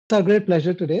It's our great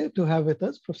pleasure today to have with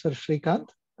us Professor Srikant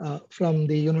from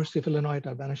the University of Illinois at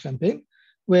Urbana-Champaign,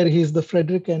 where he is the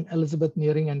Frederick and Elizabeth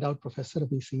Nearing Endowed Professor of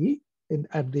ECE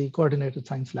at the Coordinated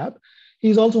Science Lab.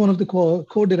 He's also one of the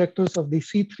co-directors of the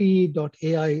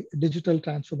C3.ai Digital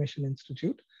Transformation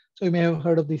Institute. So you may have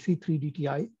heard of the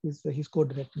C3DTI. He's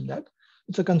co-directing that.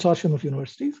 It's a consortium of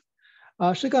universities.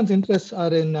 Srikant's interests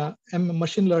are in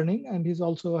machine learning, and he's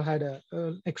also had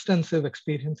extensive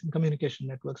experience in communication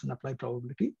networks and applied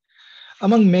probability.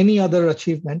 Among many other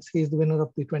achievements, he is the winner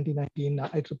of the 2019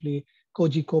 IEEE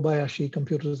Koji Kobayashi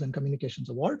Computers and Communications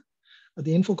Award,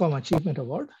 the Infocom Achievement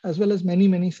Award, as well as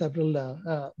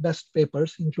several best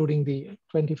papers, including the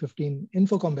 2015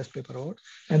 Infocom Best Paper Award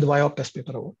and the WIOP Best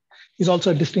Paper Award. He's also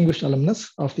a distinguished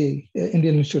alumnus of the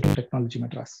Indian Institute of Technology,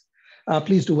 Madras.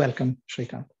 Please do welcome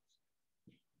Srikant.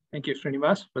 Thank you,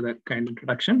 Srinivas, for that kind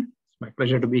introduction. It's my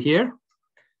pleasure to be here.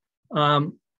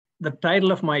 The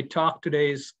title of my talk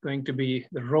today is going to be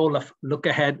the role of look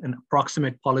ahead and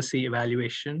approximate policy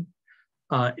evaluation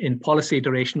in policy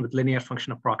iteration with linear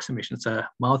function approximation. It's a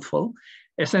mouthful.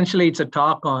 Essentially, it's a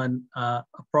talk on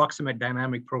approximate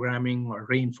dynamic programming or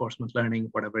reinforcement learning,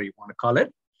 whatever you want to call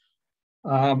it.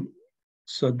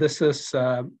 So this is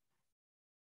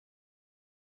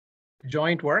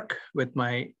joint work with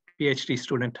my PhD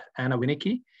student, Anna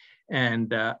Winnicki, and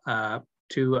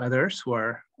two others who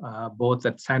are both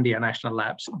at Sandia National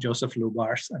Labs, Joseph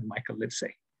Lubars and Michael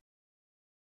Livesey.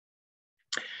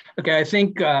 Okay, I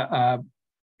think I'm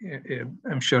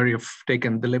sure you've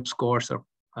taken Dilip's course or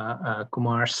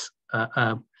Kumar's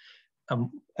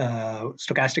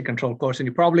stochastic control course, and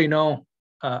you probably know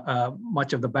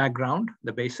much of the background,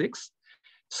 the basics.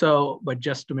 So, but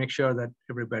just to make sure that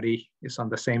everybody is on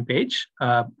the same page,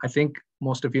 I think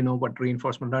most of you know what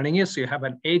reinforcement learning is. So you have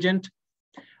an agent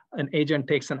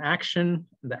takes an action,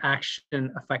 the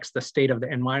action affects the state of the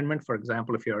environment. For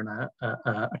example, if you're in an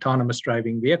autonomous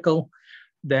driving vehicle,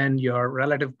 then your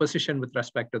relative position with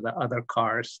respect to the other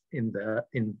cars in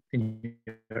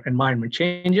your environment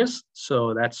changes.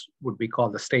 So that's what we call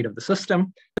the state of the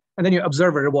system. And then you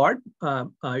observe a reward.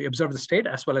 You observe the state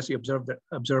as well as you observe the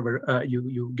observer.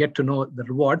 You get to know the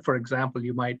reward. For example,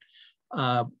 you might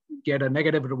get a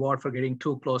negative reward for getting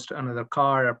too close to another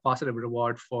car, a positive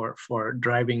reward for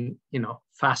driving,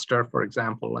 faster, for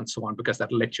example, and so on, because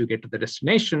that'll let you get to the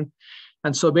destination.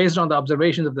 And so, based on the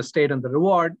observations of the state and the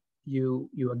reward, you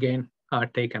again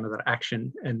take another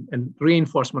action. And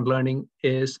reinforcement learning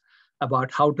is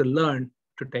about how to learn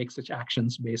to take such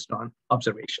actions based on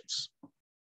observations.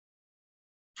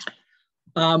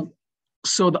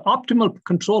 So the optimal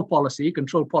control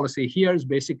policy here is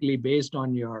basically based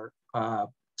on your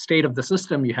state of the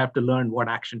system. You have to learn what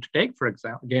action to take. For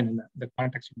example, again, in the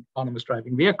context of an autonomous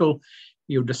driving vehicle,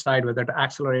 you decide whether to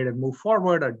accelerate and move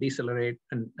forward or decelerate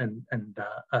and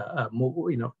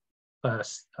move,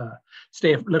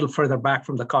 stay a little further back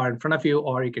from the car in front of you,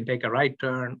 or you can take a right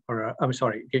turn, or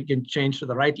you can change to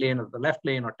the right lane or the left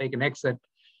lane, or take an exit.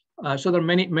 So there are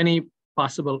many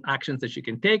possible actions that you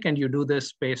can take, and you do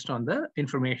this based on the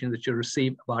information that you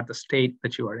receive about the state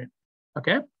that you are in,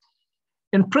 okay?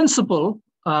 In principle,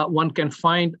 one can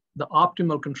find the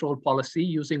optimal control policy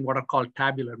using what are called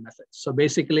tabular methods. So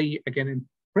basically, again, in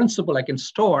principle, I can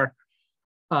store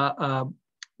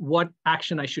what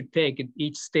action I should take in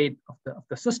each state of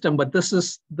the system, but this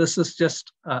is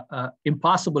just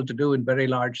impossible to do in very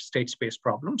large state space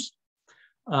problems.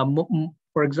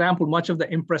 For example, much of the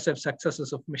impressive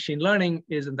successes of machine learning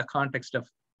is in the context of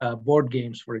board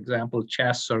games, for example,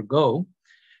 chess or Go.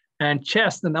 And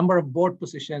chess, the number of board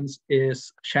positions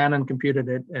is, Shannon computed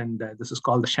it, and this is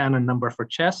called the Shannon number for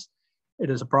chess. It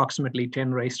is approximately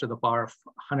 10 raised to the power of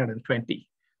 120.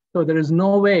 So there is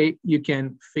no way you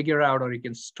can figure out or you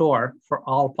can store for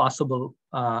all possible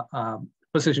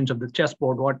positions of the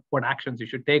chessboard what actions you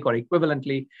should take, or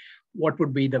equivalently, what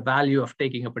would be the value of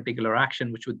taking a particular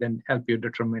action, which would then help you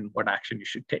determine what action you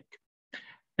should take.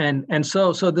 And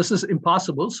so this is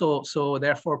impossible. So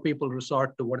therefore, people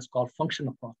resort to what is called function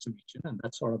approximation, and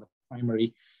that's sort of the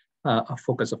primary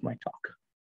focus of my talk.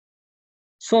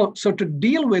 So to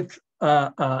deal with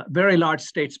very large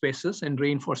state spaces in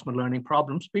reinforcement learning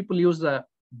problems, people use a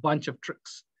bunch of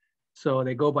tricks. So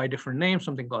they go by different names,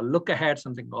 something called look ahead,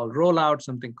 something called rollout,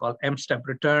 something called M-step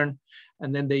return,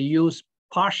 and then they use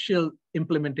partial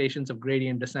implementations of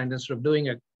gradient descent. Instead of doing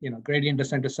gradient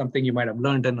descent is something you might have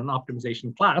learned in an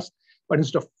optimization class, but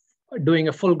instead of doing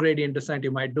a full gradient descent,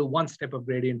 you might do one step of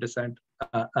gradient descent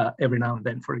every now and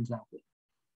then, for example.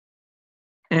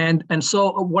 And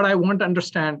so what I want to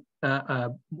understand,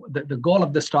 the goal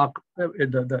of this talk,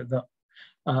 the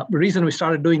reason we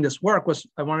started doing this work was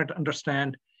I wanted to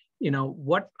understand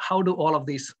how do all of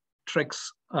these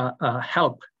tricks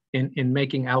help in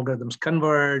making algorithms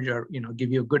converge or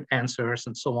give you good answers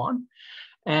and so on.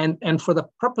 And for the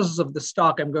purposes of this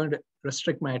talk, I'm going to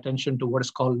restrict my attention to what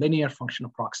is called linear function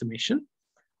approximation.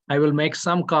 I will make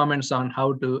some comments on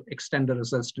how to extend the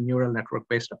results to neural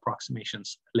network-based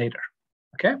approximations later,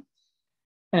 okay?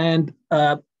 And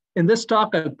in this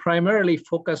talk, I'll primarily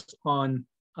focus on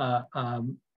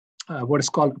what is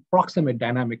called approximate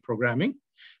dynamic programming,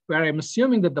 where I'm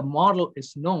assuming that the model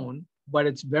is known, but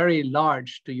it's very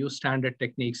large to use standard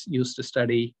techniques used to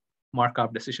study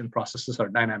Markov decision processes or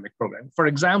dynamic programming. For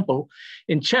example,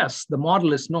 in chess, the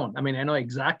model is known. I mean, I know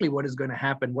exactly what is going to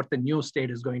happen, what the new state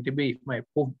is going to be if I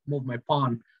move my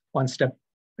pawn one step,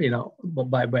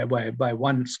 by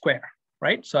one square,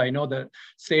 right? So I know the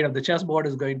state of the chessboard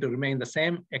is going to remain the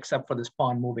same, except for this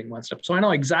pawn moving one step. So I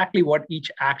know exactly what each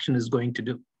action is going to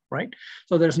do, right?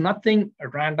 So there's nothing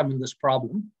random in this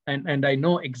problem, and I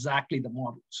know exactly the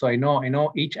model. So I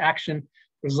know each action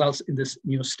results in this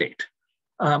new state.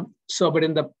 But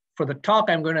for the talk,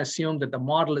 I'm going to assume that the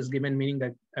model is given, meaning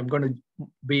that I'm going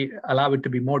to allow it to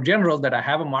be more general, that I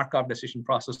have a Markov decision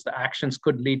process. The actions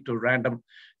could lead to random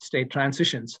state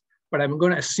transitions, but I'm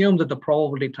going to assume that the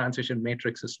probability transition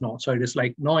matrix is known. So it is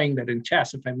like knowing that in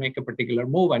chess, if I make a particular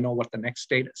move, I know what the next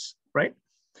state is, right?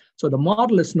 So the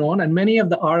model is known, and many of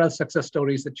the RL success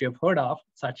stories that you have heard of,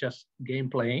 such as game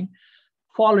playing,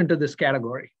 fall into this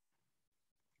category.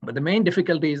 But the main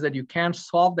difficulty is that you can't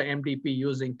solve the MDP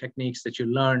using techniques that you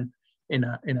learn in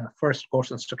a first course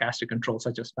in stochastic control,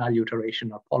 such as value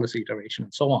iteration or policy iteration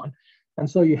and so on. And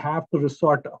so you have to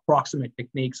resort to approximate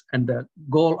techniques. And the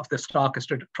goal of this talk is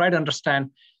to try to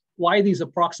understand why these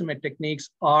approximate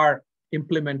techniques are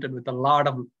implemented with a lot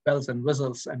of bells and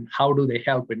whistles, and how do they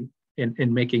help in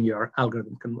making your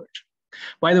algorithm converge.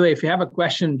 By the way, if you have a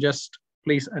question, just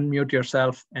please unmute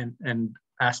yourself and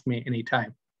ask me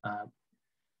anytime.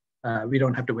 We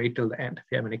don't have to wait till the end. If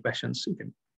you have any questions, you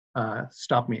can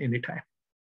stop me anytime.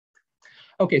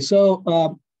 Okay, so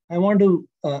I want to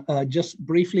just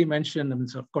briefly mention, and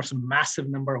it's of course a massive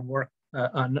number of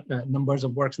numbers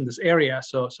of works in this area,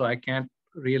 so I can't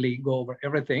really go over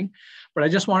everything, but I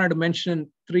just wanted to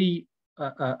mention three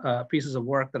pieces of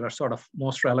work that are sort of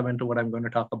most relevant to what I'm going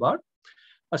to talk about.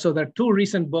 So there are two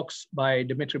recent books by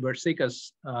Dmitry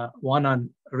Bertsikas, one on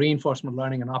reinforcement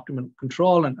learning and optimal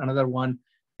control, and another one,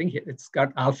 I think it's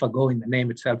got AlphaGo in the name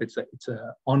itself. It's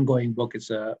a ongoing book. It's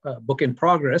a book in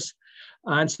progress.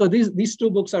 And so these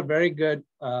two books are very good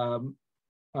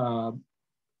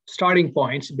starting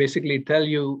points. Basically they tell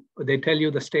you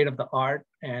the state of the art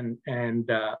and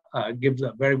gives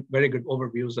a very, very good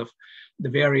overviews of the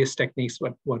various techniques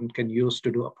what one can use to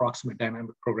do approximate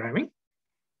dynamic programming.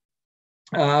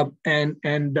 Another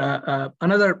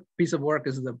piece of work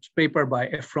is the paper by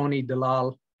Efroni,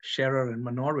 Dalal, Scherer, and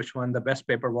Manor, which won the Best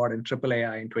Paper Award in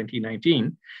AAAI in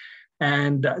 2019.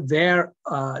 And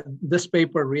this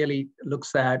paper really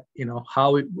looks at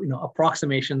how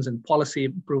approximations and policy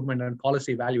improvement and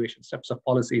policy evaluation, steps of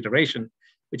policy iteration,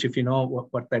 which if you know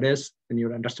what that is, then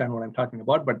you'll understand what I'm talking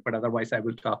about. But otherwise, I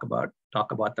will talk about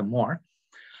them more.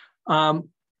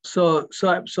 So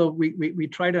we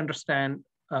try to understand.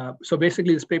 So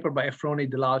basically, this paper by Efroni,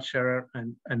 Dalal, Scherer,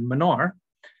 and Manor.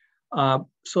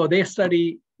 So they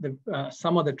study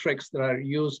some of the tricks that are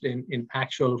used in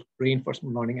actual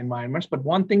reinforcement learning environments. But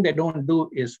one thing they don't do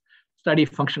is study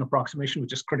function approximation,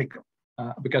 which is critical,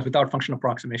 because without function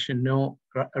approximation, no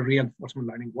reinforcement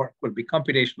learning work will be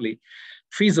computationally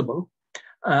feasible.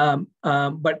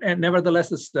 But nevertheless,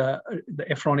 the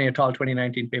Efroni et al.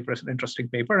 2019 paper is an interesting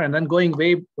paper. And then going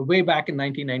way back in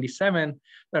 1997,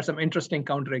 there are some interesting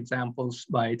counterexamples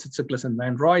by Tsitsiklis and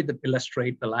Van Roy that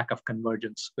illustrate the lack of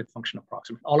convergence with function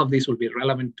approximation. All of these will be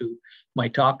relevant to my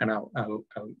talk, and I'll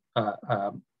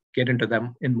get into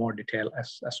them in more detail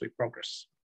as we progress.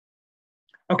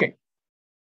 Okay,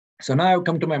 so now I've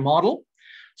come to my model.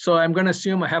 So I'm going to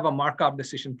assume I have a Markov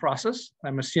decision process.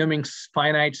 I'm assuming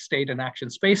finite state and action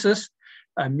spaces.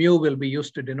 Mu will be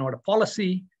used to denote a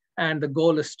policy, and the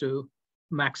goal is to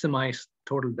maximize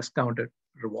total discounted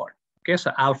reward. Okay,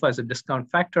 so alpha is a discount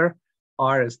factor,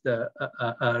 R is the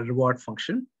reward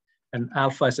function, and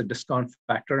alpha is a discount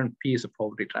factor, and P is a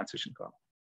probability transition kernel.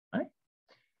 Right?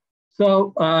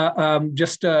 So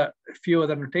just a few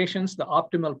other notations. The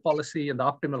optimal policy and the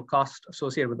optimal cost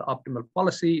associated with the optimal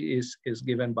policy is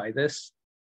given by this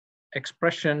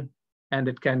expression, and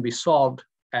it can be solved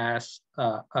as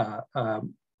the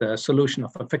solution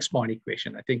of a fixed point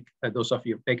equation. I think those of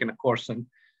you who've taken a course in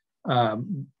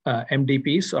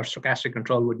MDPs or stochastic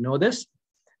control would know this.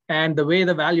 And the way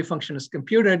the value function is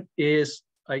computed is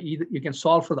either you can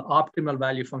solve for the optimal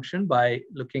value function by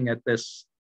looking at this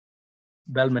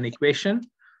Bellman equation,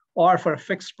 or for a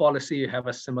fixed policy, you have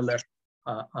a similar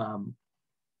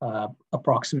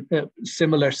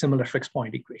similar fixed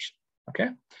point equation. Okay,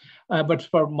 but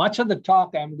for much of the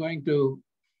talk, I'm going to,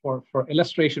 for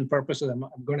illustration purposes, I'm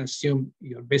going to assume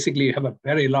you have a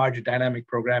very large dynamic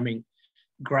programming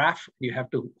graph. You have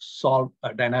to solve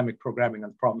a dynamic programming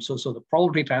on the problem. So the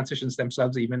probability transitions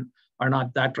themselves even are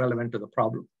not that relevant to the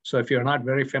problem. So if you're not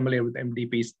very familiar with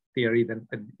MDP's theory, then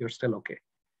you're still okay.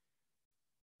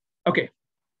 Okay.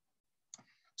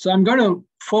 So I'm going to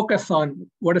focus on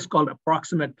what is called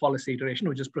approximate policy iteration,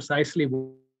 which is precisely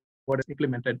what is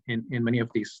implemented in many of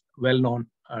these well-known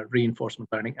reinforcement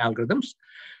learning algorithms.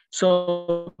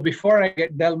 So before I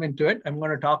delve into it, I'm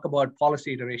going to talk about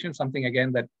policy iteration, something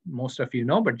again that most of you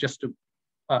know, but just to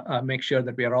make sure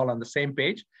that we are all on the same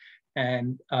page.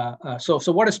 And so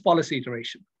what is policy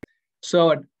iteration?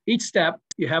 So at each step,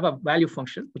 you have a value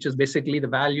function, which is basically the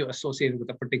value associated with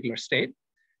a particular state.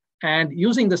 And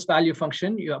using this value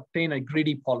function, you obtain a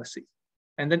greedy policy,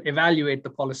 and then evaluate the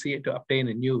policy to obtain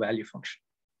a new value function.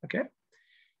 Okay.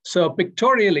 So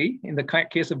pictorially, in the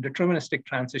case of deterministic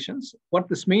transitions, what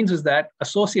this means is that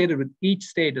associated with each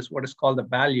state is what is called the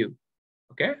value,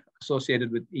 okay,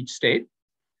 associated with each state.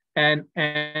 And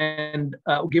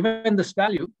given this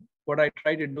value, what I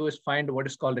try to do is find what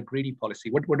is called a greedy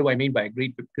policy. What do I mean by a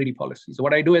greedy policy? So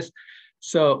what I do is,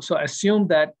 so assume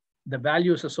that the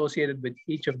values associated with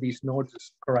each of these nodes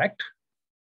is correct.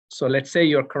 So let's say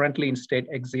you're currently in state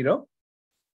X0.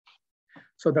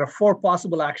 So there are 4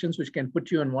 possible actions which can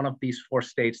put you in one of these 4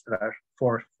 states that are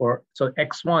so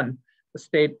X1, the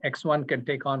state X1 can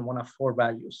take on one of 4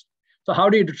 values. So how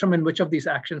do you determine which of these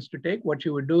actions to take? What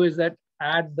you would do is that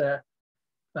add the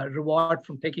reward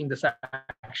from taking this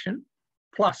action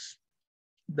plus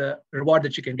the reward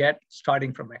that you can get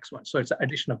starting from X1. So it's an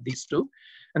addition of these 2.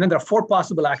 And then there are 4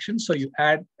 possible actions. So you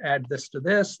add this to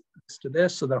this to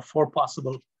this. So there are 4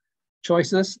 possible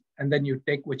choices, and then you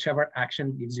take whichever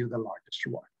action gives you the largest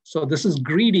reward. So this is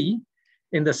greedy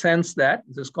in the sense that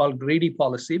this is called greedy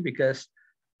policy because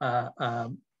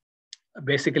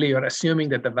basically you're assuming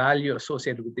that the value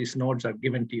associated with these nodes are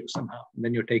given to you somehow, and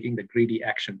then you're taking the greedy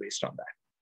action based on that.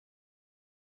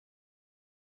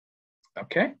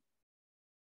 Okay.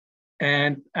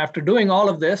 And after doing all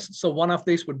of this, so one of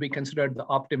these would be considered the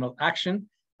optimal action.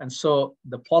 And so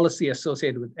the policy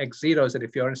associated with X0 is that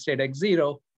if you're in state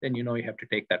X0, then you know you have to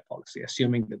take that policy,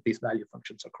 assuming that these value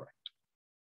functions are correct.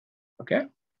 Okay.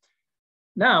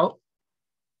 Now,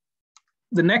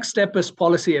 the next step is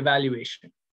policy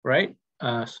evaluation, right?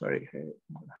 Sorry, I'm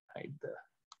gonna hide the,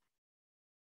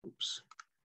 oops.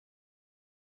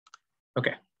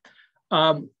 Okay.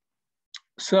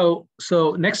 So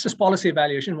next is policy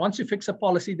evaluation. Once you fix a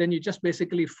policy, then you just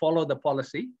basically follow the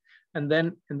policy, and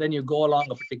then you go along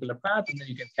a particular path, and then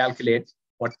you can calculate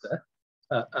what the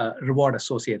reward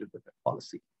associated with the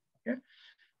policy. Okay,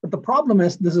 but the problem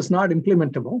is this is not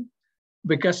implementable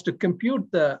because to compute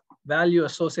the value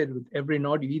associated with every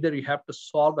node, either you have to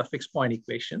solve a fixed point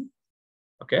equation,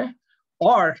 okay,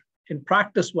 or in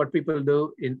practice, what people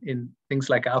do in things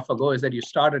like AlphaGo is that you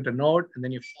start at a node and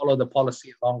then you follow the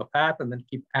policy along a path and then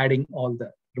keep adding all the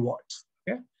rewards.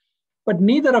 Okay, but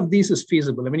neither of these is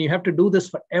feasible. I mean, you have to do this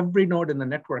for every node in the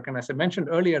network. And as I mentioned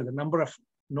earlier, the number of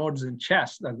nodes in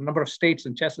chess, the number of states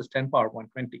in chess is 10 power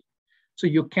 120. So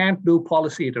you can't do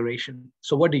policy iteration.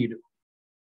 So what do you do?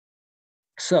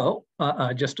 So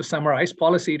just to summarize,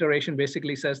 policy iteration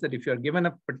basically says that if you're given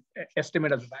an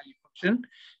estimate of the value function,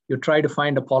 you try to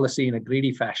find a policy in a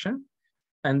greedy fashion.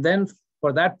 And then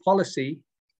for that policy,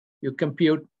 you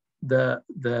compute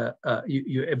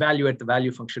you evaluate the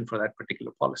value function for that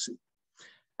particular policy.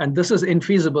 And this is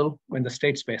infeasible when the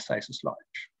state space size is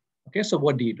large. Okay, so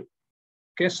what do you do?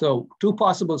 Okay, so 2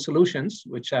 possible solutions,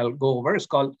 which I'll go over, is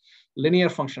called linear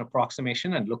function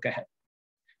approximation and look ahead.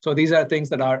 So these are things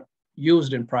that are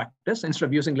used in practice. Instead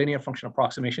of using linear function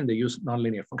approximation, they use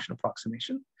nonlinear function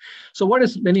approximation. So what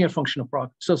is linear function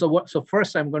approximation? So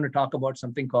first I'm going to talk about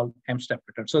something called M-step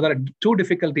return. So there are 2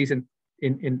 difficulties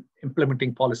in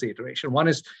implementing policy iteration. One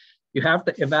is you have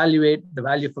to evaluate the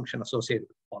value function associated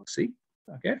with the policy,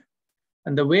 okay?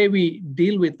 And the way we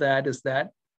deal with that is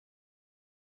that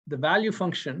the value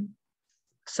function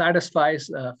satisfies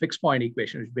a fixed point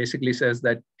equation, which basically says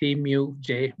that T mu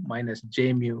j minus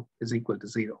j mu is equal to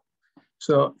 0.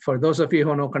 So for those of you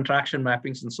who know contraction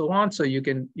mappings and so on, so you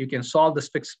can solve this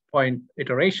fixed point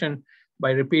iteration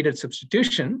by repeated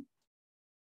substitution.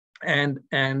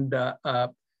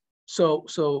 So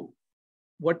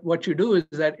what you do is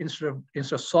that instead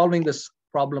of solving this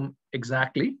problem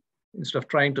exactly, instead of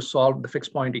trying to solve the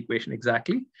fixed point equation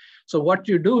exactly. So what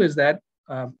you do is that,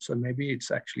 so maybe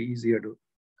it's actually easier to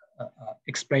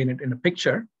explain it in a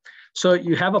picture. So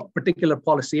you have a particular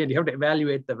policy and you have to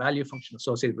evaluate the value function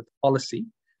associated with the policy.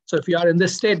 So if you are in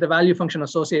this state, the value function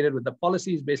associated with the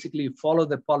policy is basically you follow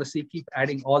the policy, keep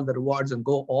adding all the rewards and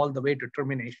go all the way to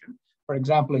termination. For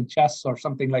example, in chess or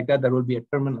something like that, there will be a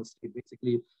terminal state.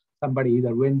 Basically, somebody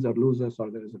either wins or loses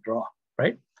or there is a draw,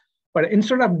 right? But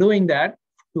instead of doing that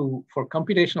for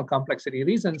computational complexity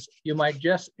reasons, you might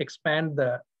just expand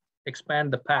the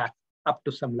path up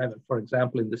to some level. For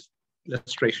example, in this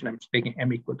illustration, I'm taking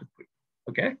m equal to 3,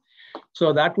 okay?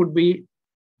 So that would be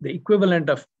the equivalent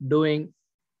of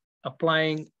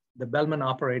applying the Bellman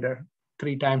operator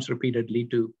 3 times repeatedly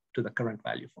to the current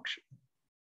value function,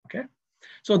 okay?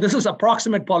 So this is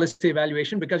approximate policy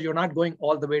evaluation because you're not going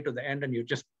all the way to the end and you're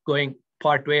just going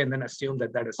part way and then assume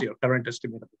that that is your current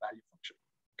estimate of the value function,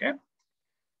 okay?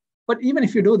 But even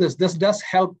if you do this, this does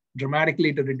help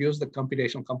dramatically to reduce the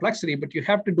computational complexity, but you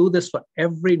have to do this for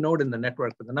every node in the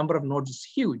network, but the number of nodes is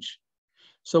huge.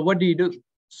 So what do you do?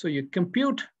 So you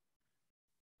compute,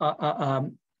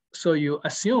 so you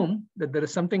assume that there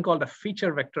is something called a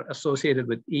feature vector associated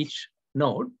with each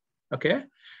node, okay?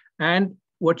 And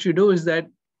what you do is that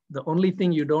the only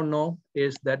thing you don't know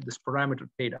is that this parameter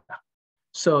theta.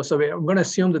 So we're going to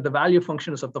assume that the value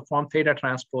function is of the form theta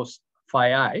transpose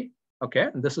phi I, okay?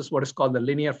 And this is what is called the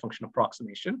linear function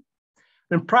approximation.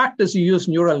 In practice, you use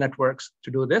neural networks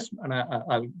to do this, and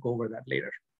I'll go over that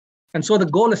later. And so the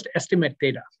goal is to estimate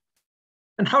theta.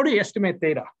 And how do you estimate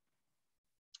theta?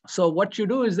 So what you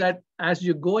do is that as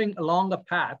you're going along a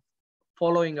path,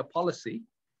 following a policy,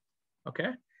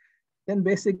 okay? Then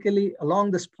basically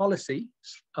along this policy,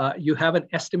 you have an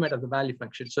estimate of the value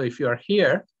function. So if you are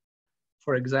here,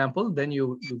 for example, then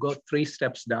you go 3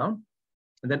 steps down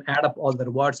and then add up all the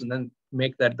rewards and then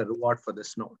make that the reward for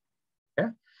this node, okay?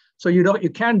 So you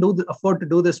can't afford to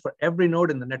do this for every node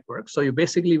in the network. So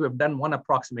we've done one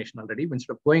approximation already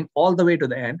instead of going all the way to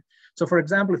the end. So for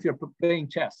example, if you're playing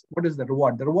chess, what is the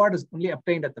reward? The reward is only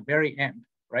obtained at the very end,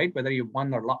 right? Whether you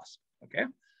won or lost, okay?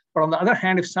 But on the other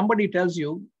hand, if somebody tells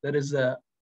you there is a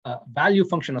value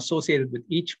function associated with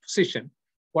each position,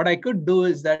 what I could do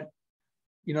is that,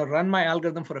 run my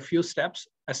algorithm for a few steps,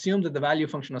 assume that the value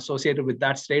function associated with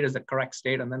that state is the correct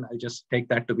state, and then I'll just take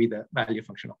that to be the value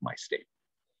function of my state.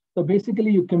 So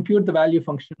basically, you compute the value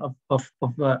function of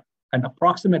an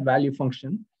approximate value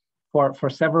function for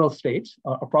several states,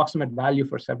 or approximate value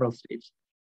for several states,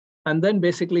 and then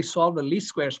basically solve the least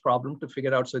squares problem to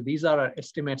figure out, so these are our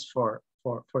estimates for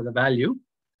the value.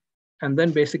 And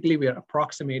then basically we are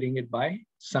approximating it by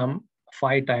some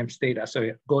phi times theta. So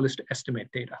your goal is to estimate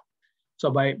theta.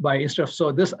 So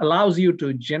so this allows you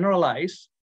to generalize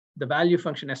the value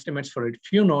function estimates for a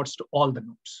few nodes to all the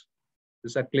nodes.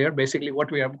 Is that clear? Basically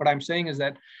what I'm saying is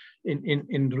that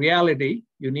in reality,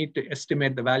 you need to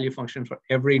estimate the value function for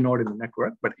every node in the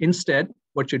network, but instead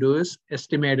what you do is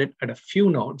estimate it at a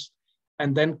few nodes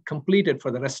and then complete it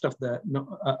for the rest of the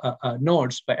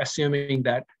nodes by assuming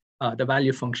that the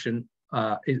value function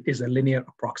is a linear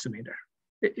approximator,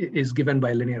 is given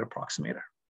by a linear approximator,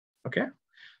 okay?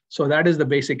 So that is the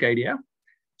basic idea.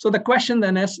 So the question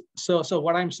then is, so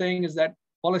what I'm saying is that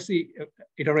policy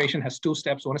iteration has 2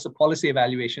 steps. One is a policy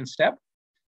evaluation step,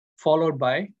 followed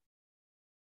by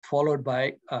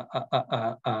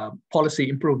policy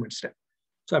improvement step.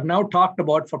 So I've now talked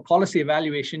about for policy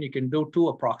evaluation, you can do 2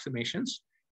 approximations.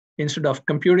 Instead of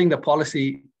computing the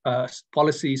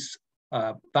policy's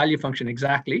value function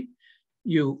exactly,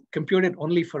 you compute it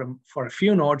only for a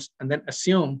few nodes and then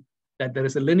assume that there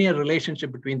is a linear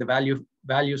relationship between the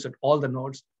values at all the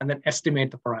nodes and then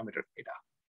estimate the parameter theta.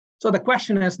 So the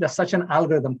question is, does such an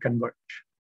algorithm converge?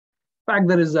 In fact,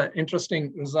 there is an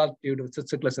interesting result due to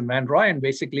Tsitsiklis and Van Roy, and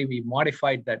basically we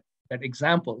modified that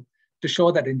example to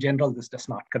show that in general, this does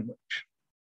not converge,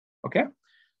 okay?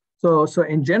 So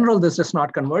in general, this does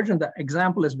not converge, and the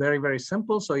example is very, very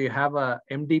simple. So you have a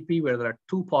MDP where there are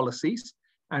 2 policies,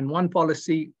 and one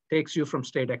policy takes you from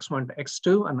state X1 to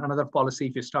X2, and another policy,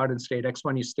 if you start in state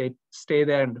X1, you stay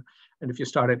there, and if you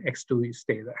start at X2, you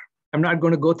stay there. I'm not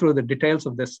going to go through the details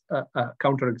of this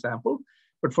counterexample,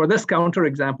 but for this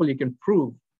counterexample, you can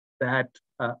prove that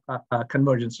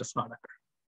convergence does not occur.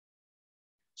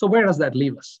 So where does that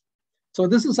leave us? So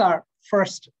this is our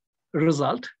first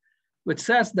result, which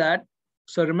says that,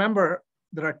 so remember,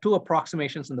 there are 2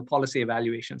 approximations in the policy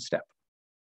evaluation step.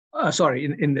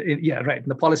 In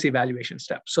the policy evaluation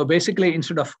step. So basically,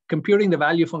 instead of computing the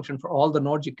value function for all the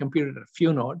nodes, you compute it at a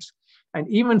few nodes. And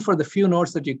even for the few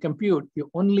nodes that you compute, you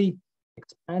only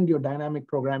expand your dynamic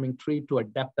programming tree to a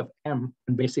depth of M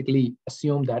and basically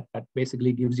assume that that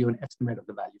basically gives you an estimate of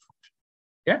the value function.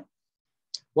 Yeah.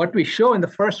 What we show in the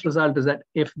first result is that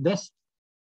if this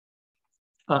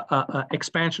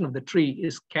expansion of the tree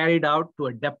is carried out to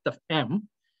a depth of M,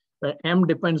 where M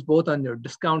depends both on your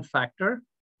discount factor,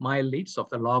 mildly, so of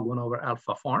the log 1 over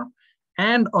alpha form,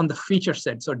 and on the feature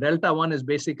set. So delta 1 is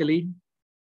basically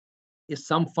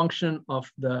some function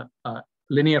of the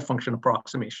linear function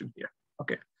approximation here.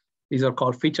 Okay, these are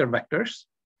called feature vectors.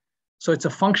 So it's a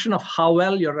function of how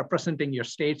well you're representing your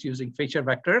states using feature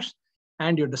vectors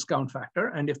and your discount factor.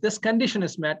 And if this condition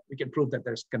is met, we can prove that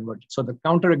there's convergence. So the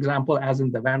counterexample, as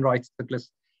in the Van Roy-Stiglitz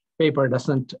paper,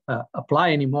 doesn't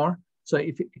apply anymore. So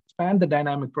if you expand the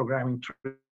dynamic programming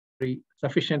tree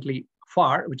sufficiently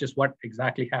far, which is what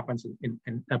exactly happens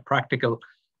in a practical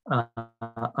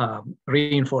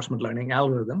reinforcement learning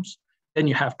algorithms, then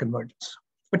you have convergence.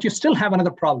 But you still have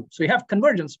another problem. So you have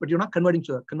convergence, but you're not converging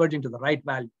to the right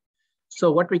value. So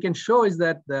what we can show is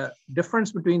that the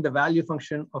difference between the value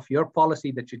function of your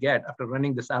policy that you get after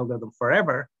running this algorithm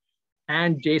forever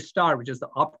and J star, which is the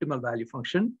optimal value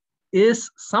function, is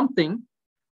something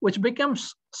which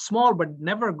becomes small but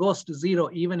never goes to zero,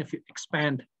 even if you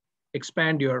expand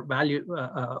your value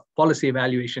policy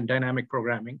evaluation dynamic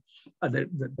programming.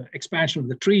 The expansion of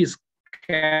the tree is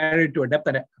carried to a depth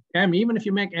at M. Even if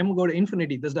you make M go to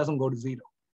infinity, this doesn't go to zero.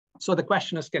 So the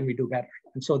question is, can we do better?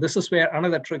 And so this is where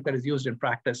another trick that is used in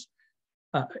practice,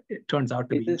 it turns out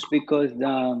to be. Is this because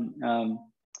the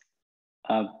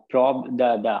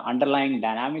underlying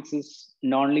dynamics is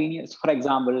nonlinear? So for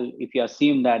example, if you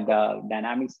assume that the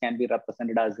dynamics can be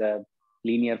represented as a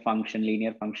linear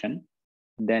function,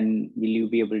 then will you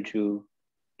be able to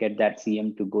get that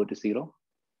CM to go to zero?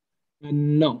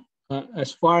 No,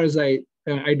 as far as I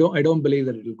don't believe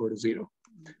that it will go to zero.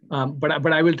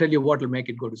 But I will tell you what will make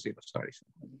it go to zero. Sorry.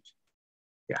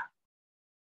 Yeah.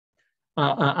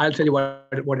 I'll tell you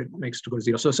what it makes to go to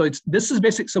zero. So this is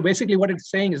basic. So basically what it's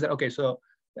saying is that, okay, so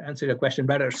to answer your question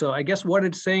better. So I guess what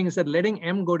it's saying is that letting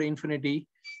M go to infinity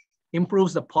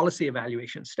improves the policy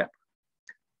evaluation step.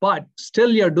 But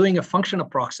still you're doing a function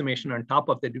approximation on top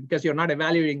of it because you're not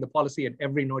evaluating the policy at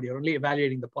every node. You're only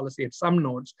evaluating the policy at some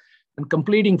nodes and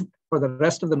completing for the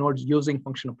rest of the nodes using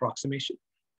function approximation.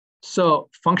 So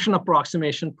function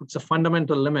approximation puts a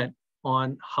fundamental limit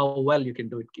on how well you can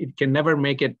do it. It can never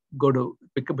make it go to,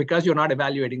 because you're not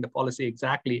evaluating the policy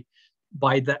exactly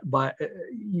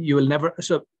you will never,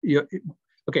 so you're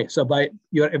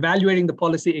evaluating the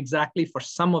policy exactly for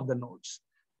some of the nodes.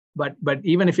 But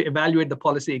even if you evaluate the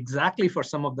policy exactly for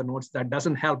some of the nodes, that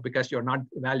doesn't help because you're not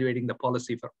evaluating the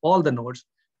policy for all the nodes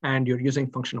and you're using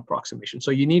function approximation.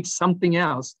 So you need something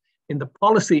else in the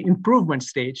policy improvement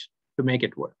stage to make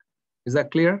it work. Is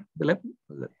that clear, Dilip?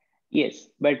 Yes,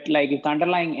 but like if the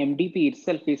underlying MDP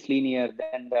itself is linear,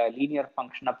 then the linear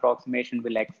function approximation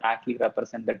will exactly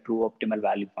represent the true optimal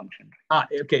value function.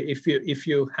 Okay. If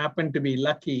you happen to be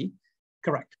lucky,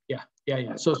 correct. Yeah.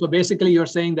 So basically, you're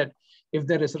saying that if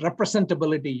there is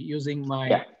representability using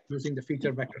using the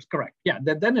feature vectors, correct. Yeah,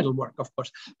 then it'll work, of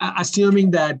course.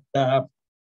 Assuming that,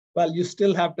 well, you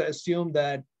still have to assume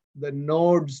that the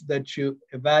nodes that you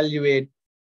evaluate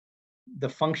the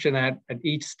function at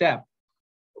each step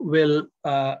will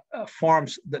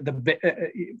forms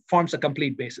a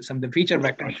complete basis, and the feature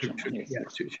vector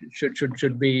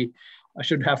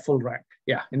should have full rank.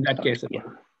 Yeah, in that case, it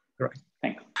will. Correct.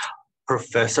 Thanks.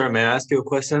 Professor, may I ask you a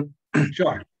question?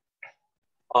 Sure.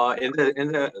 In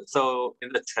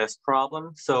the chess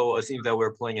problem, so assume that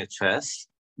we're playing a chess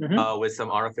with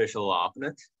some artificial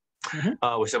opponent,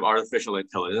 with some artificial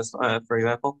intelligence, for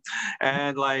example,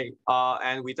 and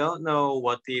and we don't know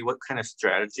what kind of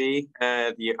strategy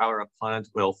our opponent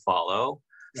will follow.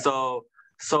 Yeah.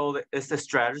 So is the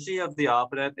strategy of the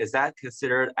opponent, is that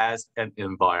considered as an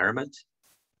environment?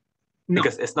 No.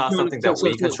 Because it's not something that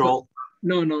we control.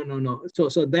 No.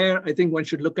 So there, I think one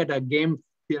should look at a game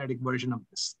theoretic version of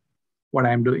this, what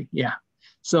I'm doing. Yeah.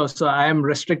 So I am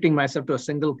restricting myself to a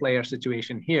single player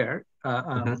situation here.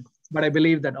 But I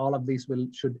believe that all of these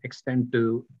should extend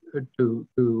to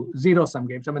zero sum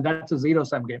games. I mean, that's a zero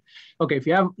sum game. Okay,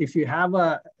 if you have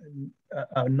a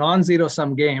non-zero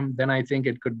sum game, then I think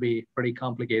it could be pretty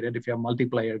complicated if you have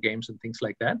multiplayer games and things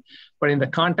like that. But in the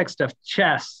context of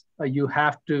chess, you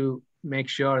have to make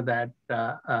sure that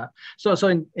so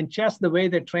in chess, the way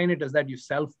they train it is that you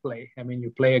self-play. I mean, you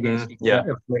play against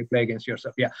play against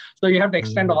yourself. Yeah. So you have to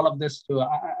extend all of this to.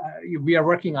 We are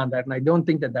working on that, and I don't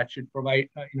think that should provide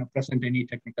present any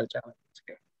technical challenges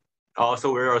here. Oh,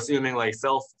 so we're assuming like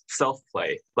self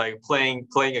play, like playing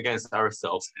against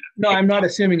ourselves. No, I'm not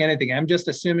assuming anything. I'm just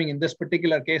assuming in this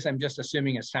particular case, I'm just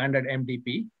assuming a standard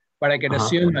MDP, but I can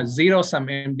assume a zero-sum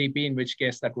MDP, in which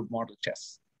case that would model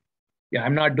chess. Yeah,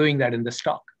 I'm not doing that in this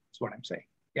talk. That's what I'm saying.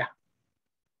 Yeah.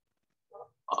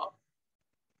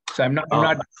 So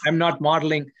I'm not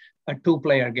modeling a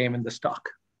two-player game in this talk,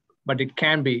 but it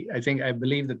can be. I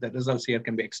believe that the results here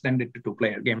can be extended to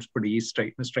two-player games pretty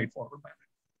straightforward manner.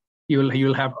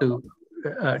 You'll have to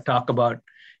talk about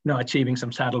achieving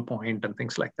some saddle point and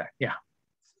things like that. Yeah.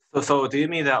 So do you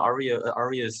mean that are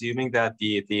we assuming that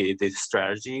the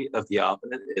strategy of the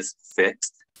opponent is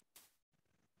fixed?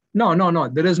 No.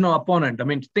 There is no opponent. I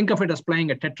mean, think of it as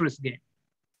playing a Tetris game.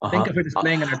 Think of it as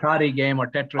playing an Atari game or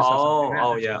Tetris.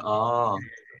 Oh, yeah.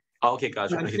 Okay,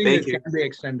 gotcha. I okay, think thank it you. can be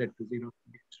extended to zero.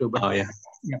 But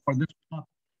yeah, for this talk,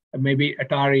 maybe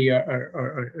Atari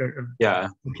or yeah.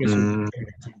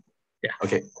 Yeah.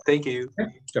 Okay, thank you.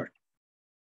 Sure.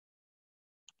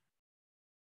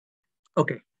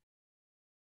 Okay.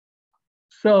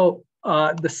 So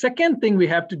the second thing we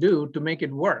have to do to make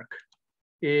it work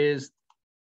is,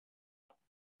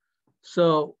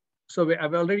 I've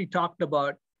already talked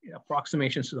about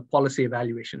approximations to the policy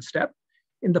evaluation step.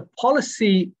 In the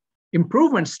policy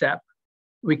improvement step,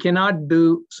 we cannot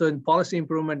do, so in policy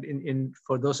improvement,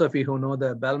 for those of you who know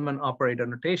the Bellman operator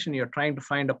notation, you're trying to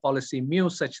find a policy mu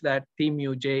such that T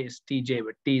mu j is Tj,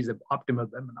 where T is the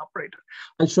optimal Bellman operator.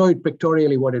 I'll show you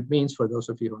pictorially what it means for those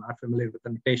of you who are not familiar with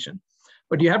the notation.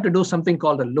 But you have to do something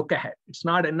called a look ahead. It's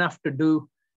not enough to do,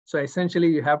 so essentially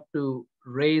you have to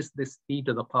raise this e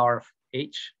to the power of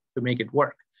h to make it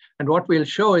work. And what we'll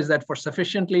show is that for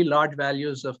sufficiently large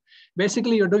values of,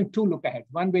 basically you're doing two look aheads.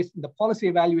 One, based in the policy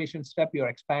evaluation step, you're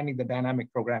expanding the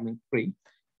dynamic programming tree,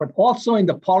 but also in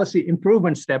the policy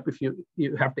improvement step, if you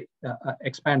have to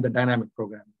expand the dynamic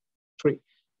programming tree.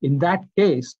 In that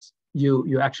case,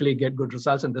 you actually get good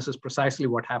results, and this is precisely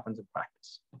what happens in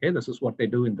practice. Okay, this is what they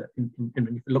do if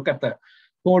you look at the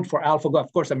code for AlphaGo.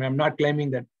 Of course, I mean, I'm not claiming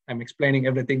that I'm explaining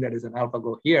everything that is in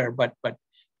AlphaGo here, but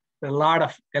a lot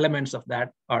of elements of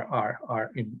that are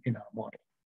in our model.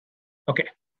 Okay.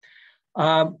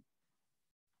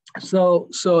 So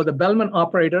the Bellman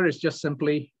operator is just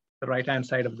simply the right-hand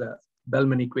side of the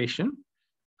Bellman equation.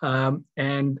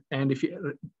 And if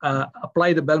you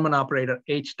apply the Bellman operator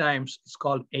h times, it's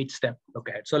called h-step look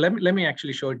ahead. So let me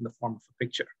actually show it in the form of a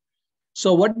picture.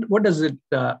 So what does it,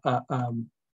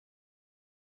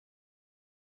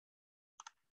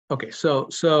 okay, so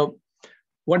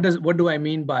what do I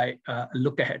mean by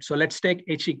look ahead? So let's take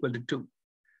h equal to 2.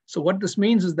 So what this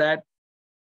means is that,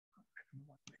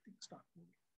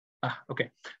 okay.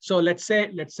 So let's say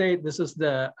this is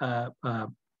the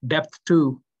depth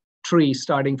 2 tree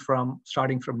starting from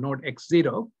node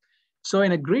x0. So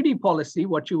in a greedy policy,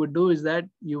 what you would do is that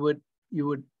you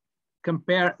would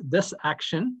compare this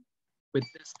action with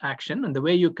this action, and the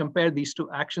way you compare these two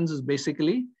actions is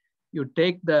basically you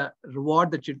take the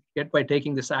reward that you get by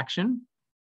taking this action,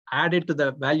 add it to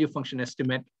the value function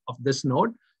estimate of this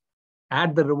node,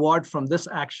 add the reward from this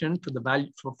action to the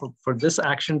value for this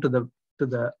action to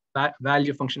the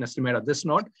value function estimate of this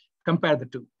node, compare the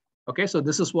two. Okay, so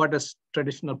this is what is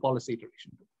traditional policy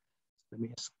iteration. Let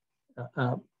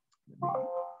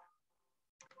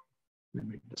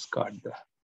me discard the,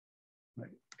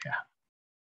 yeah.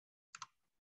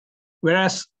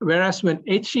 Whereas when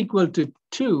h equal to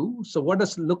 2, so what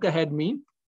does look ahead mean?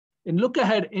 In look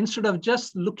ahead, instead of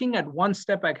just looking at one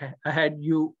step ahead,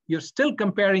 you're still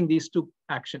comparing these two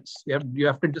actions. You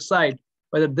have to decide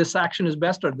whether this action is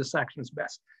best or this action is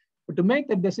best. But to make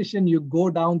that decision, you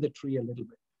go down the tree a little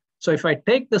bit. So if I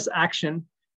take this action,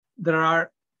 there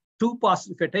are two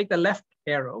possible, if I take the left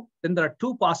arrow, then there are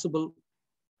two possible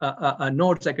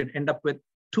nodes I could end up with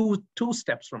two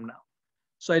steps from now.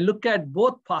 So I look at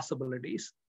both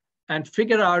possibilities and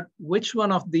figure out which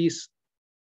one of these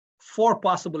 4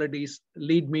 possibilities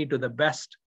lead me to the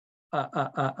best,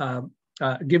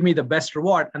 give me the best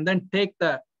reward, and then take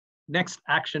the next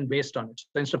action based on it.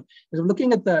 So instead of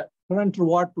looking at the current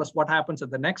reward plus what happens at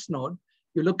the next node,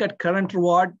 you look at current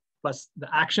reward plus the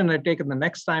action I take in the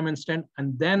next time instant,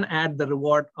 and then add the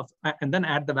reward of, and then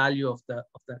add the value of the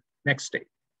next state.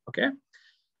 Okay,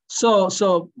 so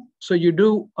you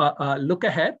do look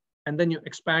ahead, and then you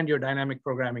expand your dynamic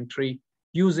programming tree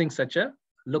using such a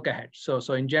look ahead. So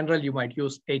in general, you might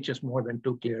use h as more than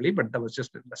 2 clearly, but that was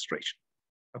just an illustration.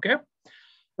 Okay.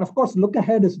 Of course, look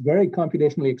ahead is very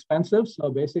computationally expensive.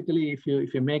 So basically, if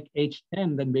you make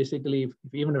h10, then basically,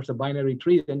 even if it's a binary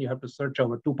tree, then you have to search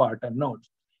over 2 power 10 nodes.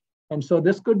 And so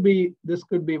this could be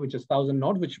which is 1,000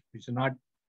 nodes, which is not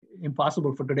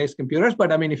impossible for today's computers.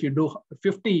 But I mean, if you do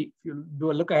 50, if you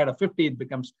do a look ahead of 50, it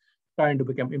becomes starting to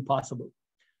become impossible.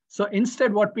 So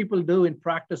instead, what people do in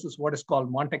practice is what is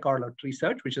called Monte Carlo tree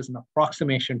search, which is an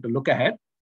approximation to look ahead.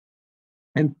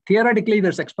 And theoretically,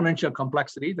 there's exponential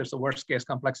complexity. There's a worst case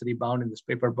complexity bound in this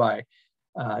paper by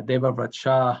Devavrat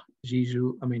Shah,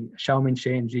 Xiaomin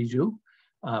Xie and Jiju,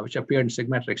 which appeared in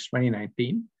Sigmetrics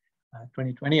 2019,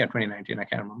 2020 or 2019, I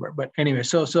can't remember. But anyway,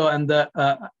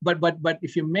 but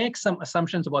if you make some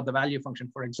assumptions about the value function,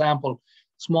 for example,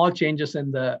 small changes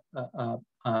in the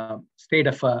state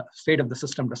of the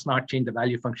system does not change the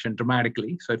value function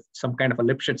dramatically. So it's some kind of a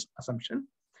Lipschitz assumption.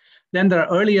 Then there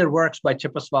are earlier works by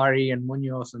Chepeswari and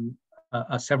Munoz and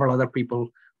several other people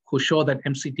who show that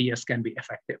MCTS can be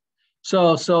effective.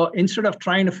 So instead of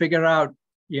trying to figure out,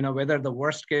 whether the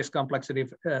worst case complexity of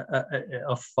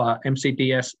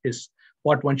MCTS is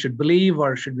what one should believe,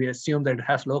 or should we assume that it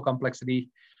has low complexity,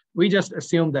 we just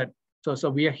assume that. So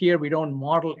we are here, we don't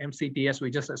model MCTS,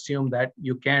 we just assume that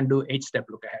you can do 8-step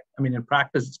look ahead. I mean, in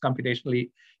practice, it's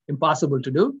computationally impossible to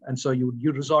do. And so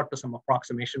you resort to some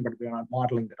approximation, but we're not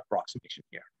modeling that approximation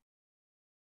here.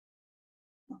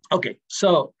 Okay,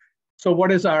 so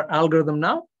what is our algorithm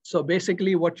now? So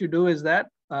basically what you do is that,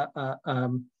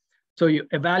 so you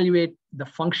evaluate the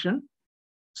function.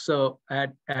 So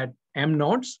at M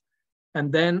nodes,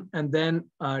 and then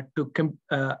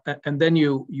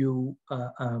you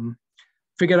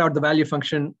figure out the value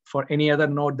function for any other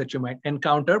node that you might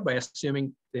encounter by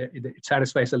assuming it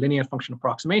satisfies a linear function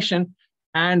approximation.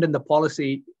 And in the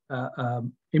policy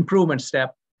improvement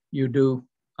step, you do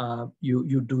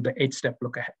the 8-step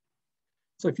look ahead.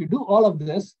 So if you do all of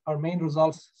this, our main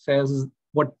results says is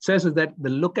that the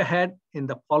look ahead in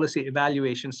the policy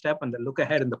evaluation step and the look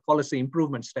ahead in the policy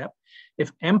improvement step,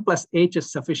 if M plus H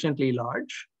is sufficiently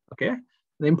large, okay,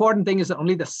 the important thing is that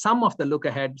only the sum of the look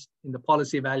aheads in the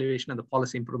policy evaluation and the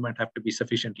policy improvement have to be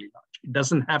sufficiently large. It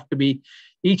doesn't have to be,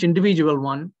 each individual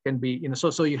one can be,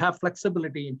 so you have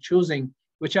flexibility in choosing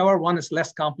whichever one is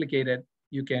less complicated.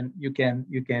 You can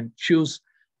choose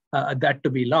that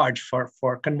to be large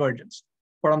for convergence.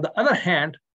 But on the other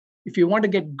hand, if you want to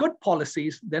get good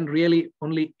policies, then really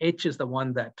only H is the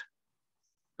one that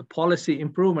the policy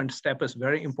improvement step is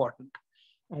very important.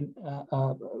 And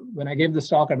when I gave this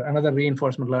talk at another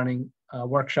reinforcement learning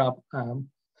workshop,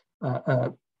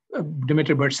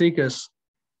 Dimitri Bertsikas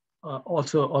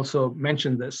also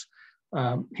mentioned this.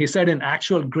 He said in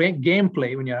actual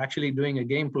gameplay, when you're actually doing a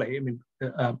gameplay, I mean,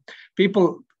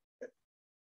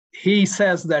 he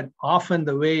says that often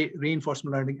the way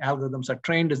reinforcement learning algorithms are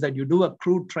trained is that you do a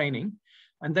crude training,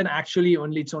 and then actually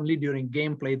it's only during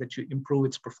gameplay that you improve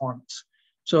its performance.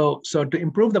 So to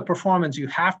improve the performance, you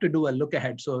have to do a look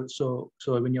ahead. So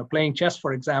when you're playing chess,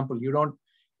 for example, you don't,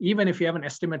 even if you have an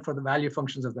estimate for the value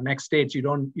functions of the next stage, you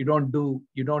don't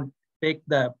take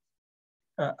the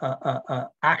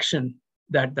action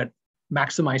that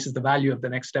maximizes the value of the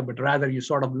next step, but rather you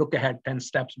sort of look ahead 10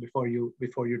 steps before you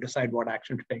decide what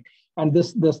action to take. And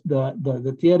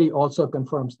the theory also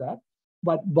confirms that.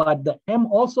 But the M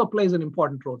also plays an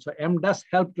important role. So M does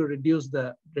help to reduce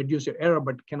your error,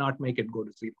 but cannot make it go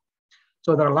to 0.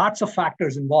 So there are lots of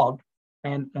factors involved.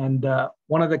 And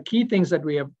one of the key things that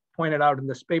we have pointed out in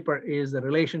this paper is the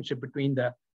relationship between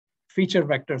the feature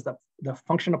vectors, the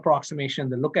function approximation,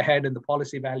 the look ahead and the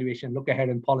policy evaluation, look ahead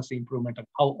and policy improvement, and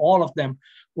how all of them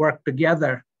work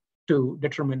together to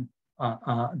determine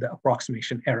the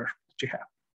approximation error that you have.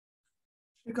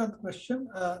 Srikant, question.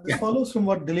 This follows from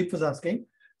what Dilip was asking.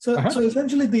 So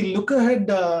essentially the look ahead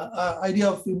idea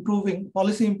of improving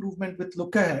policy improvement with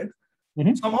look ahead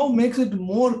somehow makes it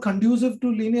more conducive to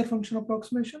linear function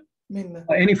approximation. I mean,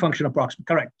 any function approximation,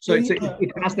 correct. So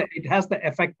it has the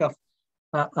effect of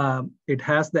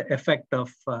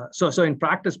so in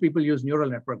practice people use neural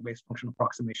network based function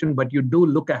approximation, but you do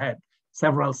look ahead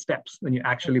several steps when you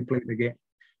actually play the game.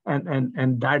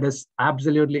 And that is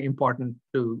absolutely important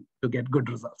to get good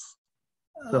results.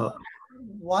 So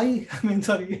why? I mean,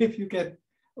 sorry, if you can.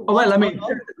 Well, I mean,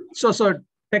 so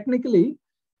technically,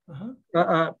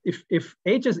 if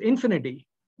H is infinity,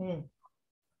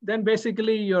 then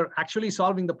basically you're actually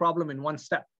solving the problem in one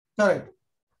step. Correct.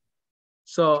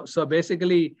 So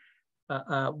basically,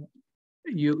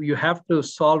 you have to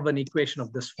solve an equation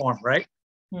of this form, right?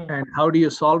 And how do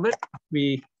you solve it?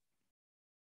 We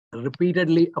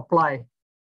repeatedly apply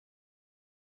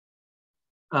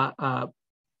the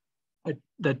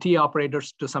T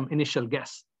operators to some initial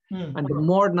guess. And the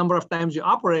more number of times you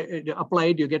apply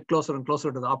it, you get closer and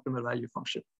closer to the optimal value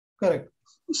function. Correct.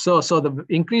 So the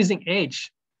increasing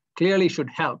H clearly should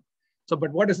help. So,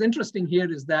 but what is interesting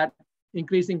here is that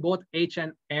increasing both H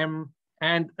and M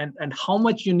and how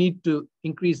much you need to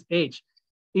increase H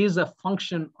is a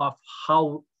function of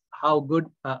how good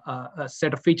a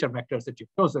set of feature vectors that you've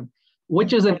chosen,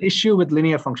 which is an issue with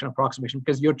linear function approximation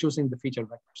because you're choosing the feature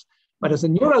vectors. But as a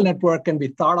neural network can be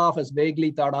thought of as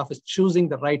vaguely thought of as choosing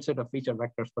the right set of feature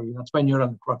vectors for you. That's why neural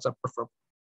networks are preferable.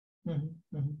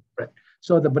 Right.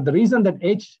 So but the reason that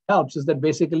H helps is that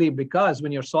basically because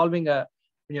when you're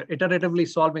iteratively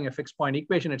solving a fixed point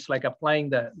equation, it's like applying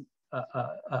the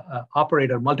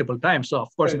operator multiple times. So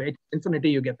of course, with H infinity,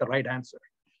 you get the right answer.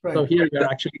 Right. So here you're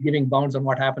actually giving bounds on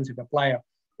what happens if you apply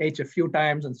H a few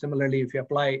times, and similarly, if you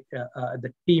apply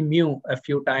the T mu a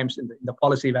few times in the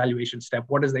policy evaluation step,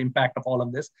 what is the impact of all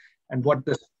of this? And what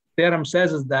this theorem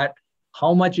says is that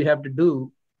how much you have to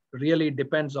do really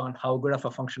depends on how good of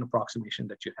a function approximation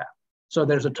that you have. So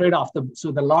there's a trade-off.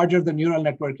 So the larger the neural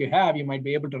network you have, you might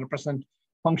be able to represent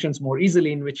functions more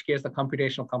easily, in which case the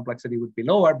computational complexity would be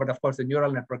lower. But of course, the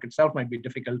neural network itself might be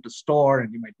difficult to store,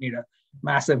 and you might need a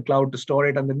massive cloud to store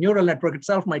it. And the neural network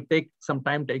itself might take some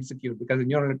time to execute because the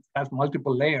neural network has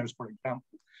multiple layers, for example.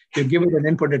 You give it an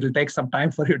input, it'll take some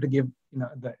time for you to give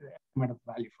the estimate of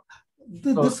value for it.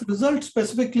 This result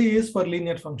specifically is for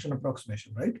linear function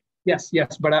approximation, right? Yes,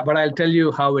 but I'll tell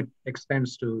you how it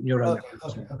extends to neural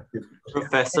networks.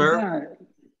 Okay.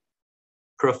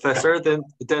 Professor, then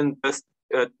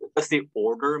does the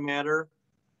order matter?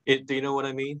 Do you know what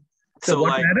I mean? So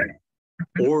what matter?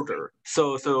 Order.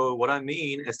 So what I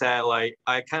mean is that like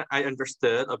I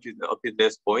understood up to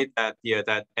this point that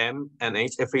that M and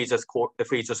H, if we just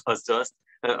adjust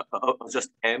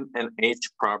M and H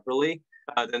properly,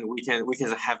 then we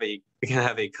can have a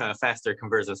kind of faster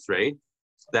convergence rate.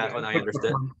 That one I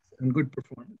understood. And good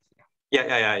performance.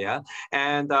 Yeah.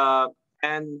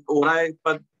 And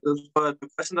but the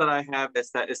question that I have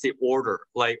is the order.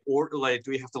 Do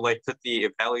we have to put the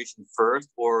evaluation first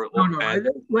or no?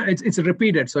 It's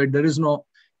repeated. So there is no.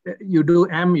 You do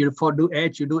M, you do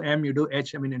H, you do M, you do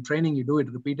H. I mean, in training you do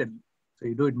it repeatedly. So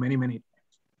you do it many times.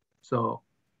 So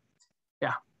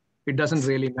yeah, it doesn't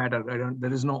really matter.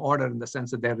 There is no order in the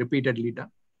sense that they're repeatedly done.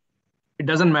 It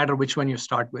doesn't matter which one you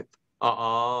start with.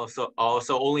 So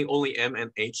only M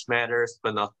and H matters,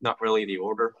 but not really the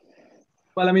order.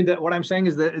 Well, I mean, what I'm saying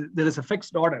is that there is a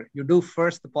fixed order. You do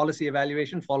first the policy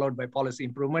evaluation, followed by policy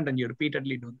improvement, and you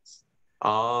repeatedly do this.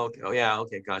 Oh, okay. Oh, yeah.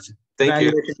 Okay, gotcha. Thank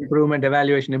you.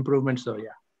 Evaluation improvement. So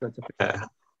yeah, that's a fixed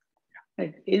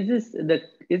order. Is this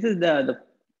the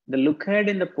look ahead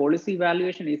in the policy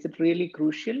evaluation? Is it really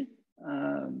crucial?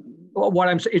 What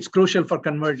I'm saying, it's crucial for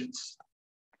convergence.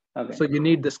 Okay. So you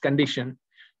need this condition.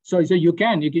 So you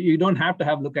don't have to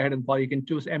have look ahead and poly. You can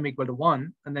choose M equal to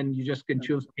 1, and then you just can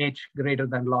choose H greater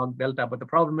than log delta. But the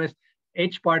problem is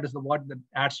H part is the what that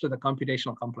adds to the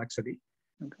computational complexity,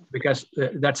 because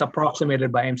that's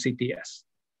approximated by MCTS.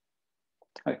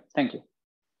 Okay, thank you.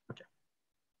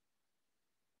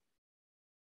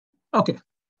 Okay.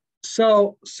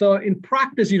 So in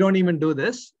practice, you don't even do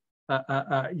this.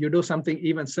 You do something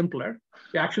even simpler.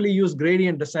 You actually use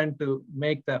gradient descent to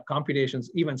make the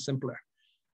computations even simpler.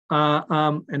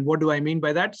 And what do I mean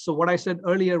by that? So what I said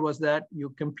earlier was that you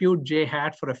compute J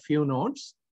hat for a few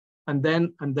nodes, and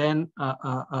then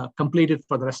complete it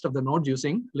for the rest of the nodes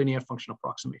using linear function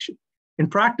approximation. In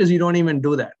practice, you don't even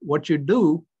do that. What you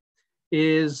do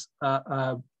is,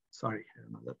 sorry, I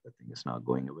don't know that the thing is not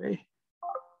going away.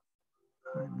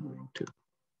 I'm going to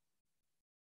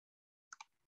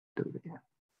do it again.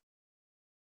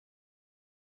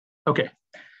 Okay,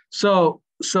 so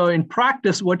in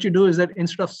practice, what you do is that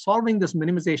instead of solving this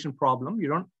minimization problem,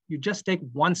 you just take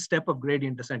one step of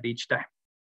gradient descent each time.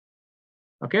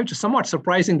 Okay, which is somewhat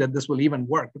surprising that this will even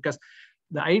work, because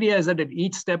the idea is that at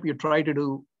each step you try to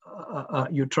do,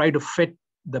 you try to fit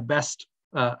the best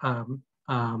function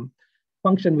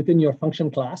within your function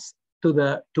class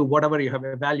to whatever you have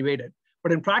evaluated.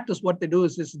 But in practice, what they do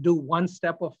is just do one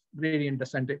step of gradient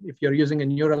descent. If you're using a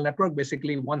neural network,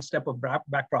 basically one step of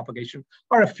back propagation,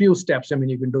 or a few steps. I mean,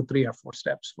 you can do 3 or 4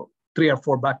 steps, 3 or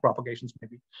 4 back propagations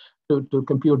maybe, to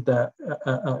compute the,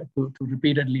 to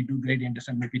repeatedly do gradient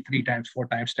descent, maybe 3 times, 4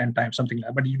 times, 10 times, something like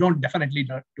that. But you don't definitely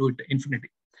not do it to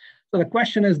infinity. So the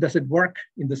question is, does it work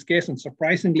in this case? And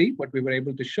surprisingly, what we were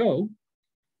able to show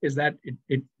is that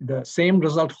the same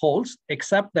result holds,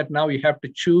 except that now you have to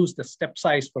choose the step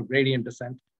size for gradient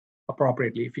descent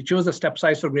appropriately. If you choose the step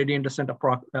size for gradient descent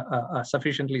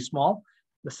sufficiently small,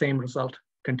 the same result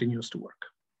continues to work.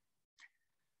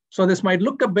 So this might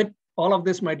look a bit, all of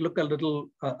this might look a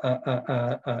little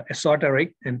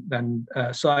esoteric, and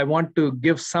so I want to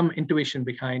give some intuition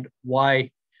behind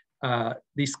why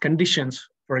these conditions,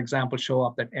 for example, show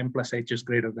up that M plus H is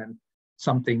greater than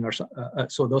something, or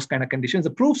so those kind of conditions. The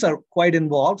proofs are quite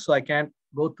involved, so I can't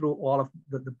go through all of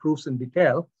the proofs in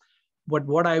detail. But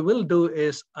what I will do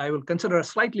is I will consider a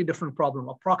slightly different problem,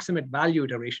 approximate value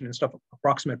iteration instead of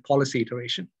approximate policy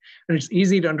iteration. And it's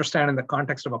easy to understand in the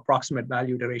context of approximate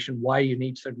value iteration why you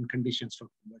need certain conditions for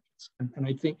convergence. And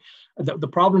I think the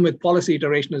problem with policy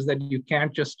iteration is that you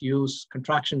can't just use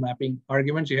contraction mapping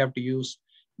arguments. You have to use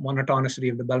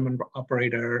monotonicity of the Bellman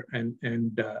operator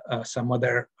and some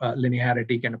other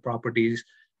linearity kind of properties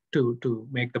to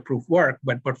make the proof work.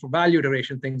 But for value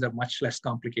iteration, things are much less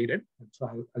complicated. And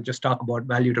so I'll just talk about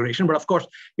value iteration. But of course,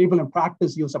 people in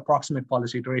practice use approximate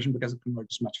policy iteration because it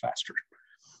converges much faster.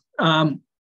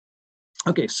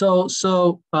 Okay, so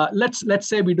let's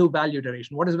say we do value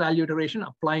iteration. What is value iteration?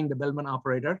 Applying the Bellman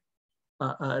operator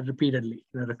repeatedly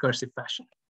in a recursive fashion.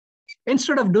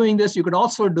 Instead of doing this, you could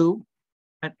also do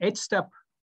an H-step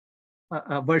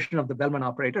version of the Bellman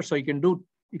operator. So you can do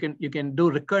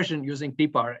recursion using T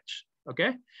power H.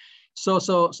 Okay, so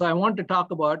I want to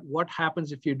talk about what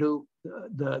happens if you do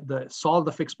solve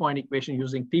the fixed point equation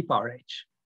using T power H.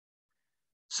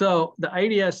 So the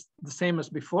idea is the same as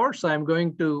before. So I'm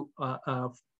going to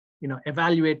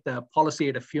evaluate the policy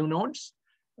at a few nodes.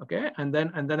 Okay, and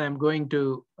then I'm going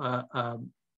to I'm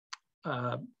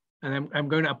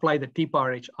going to apply the T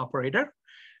power H operator.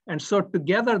 And so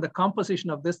together, the composition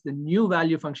of this, the new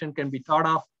value function can be thought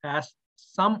of as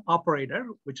some operator,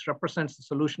 which represents the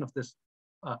solution of this,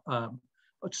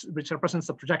 which represents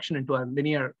the projection into a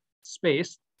linear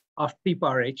space of T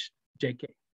power H JK.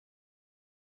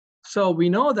 So we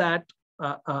know that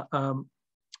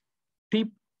T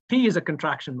is a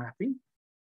contraction mapping,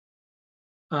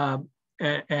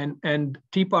 and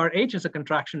T power H is a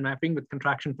contraction mapping with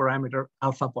contraction parameter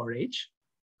alpha power H.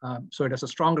 So it has a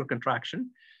stronger contraction.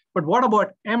 But what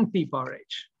about MT power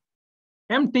H?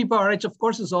 MT power H, of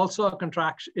course, is also a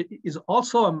contraction. It is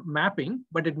also a mapping,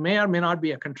 but it may or may not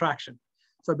be a contraction.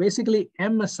 So basically,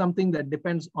 M is something that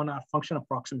depends on our function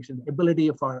approximation, the ability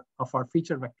of our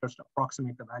feature vectors to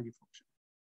approximate the value function.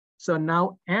 So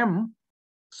now M,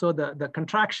 so the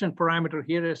contraction parameter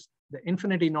here is the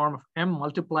infinity norm of M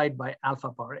multiplied by alpha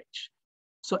power H.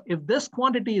 So if this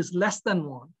quantity is less than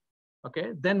 1,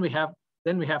 okay, then we have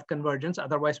convergence.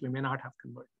 Otherwise, we may not have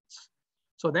convergence.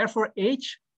 So therefore,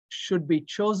 H should be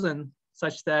chosen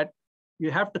such that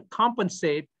you have to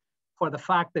compensate for the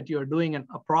fact that you're doing an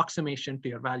approximation to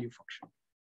your value function.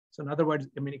 So in other words,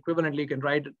 I mean, equivalently, you can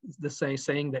write this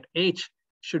saying that H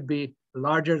should be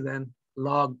larger than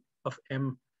log of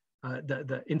M,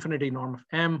 the infinity norm of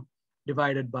M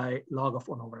divided by log of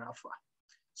 1 over alpha.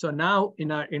 So now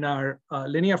in our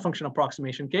linear function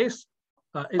approximation case,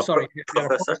 sorry,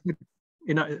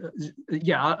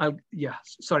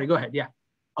 sorry, go ahead, yeah.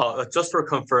 Just for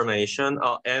confirmation,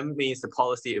 M means the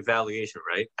policy evaluation,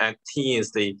 right? And T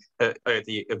is the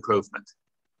improvement.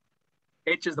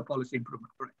 H is the policy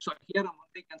improvement, correct. So here I'm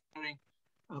only considering,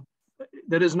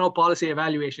 there is no policy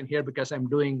evaluation here because I'm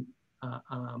doing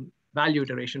value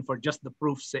iteration for just the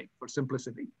proof's sake, for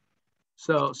simplicity.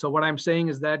 So what I'm saying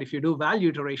is that if you do value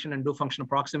iteration and do function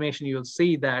approximation, you'll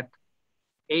see that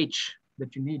H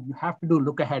that you need, you have to do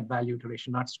look-ahead value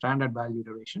iteration, not standard value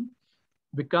iteration.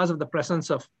 Because of the presence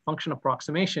of function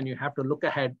approximation, you have to look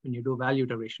ahead when you do value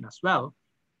iteration as well.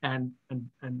 And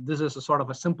this is a sort of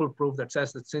a simple proof that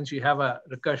says that since you have a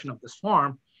recursion of this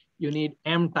form, you need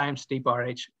M times T power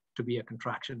H to be a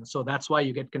contraction. So that's why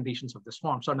you get conditions of this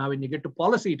form. So now when you get to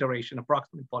policy iteration,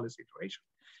 approximate policy iteration,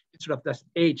 instead of this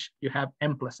H, you have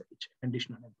M plus H,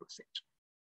 conditional M plus H.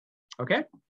 Okay?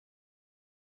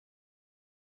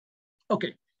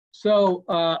 Okay, so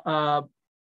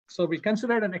so we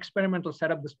considered an experimental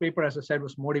setup. This paper, as I said,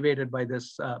 was motivated by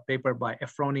this paper by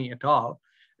Efroni et al.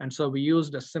 And so we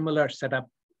used a similar setup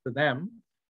to them.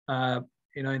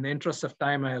 In the interest of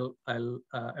time,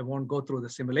 I won't go through the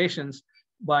simulations,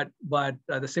 but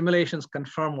the simulations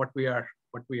confirm what we have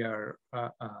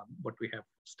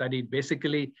studied.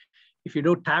 Basically, if you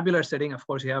do tabular setting, of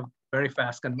course, you have very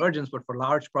fast convergence, but for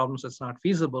large problems, it's not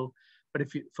feasible. But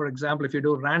if you, for example, if you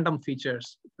do random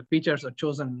features, the features are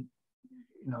chosen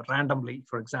randomly,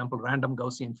 for example, random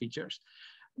Gaussian features,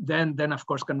 then of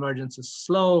course convergence is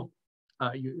slow.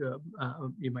 You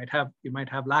might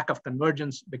have lack of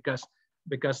convergence because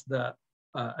the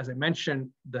as I mentioned,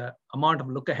 the amount of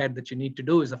look ahead that you need to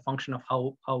do is a function of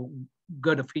how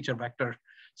good a feature vector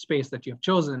space that you have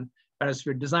chosen. Whereas if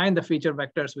you design the feature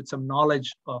vectors with some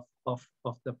knowledge of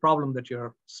the problem that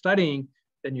you're studying,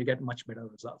 then you get much better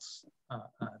results.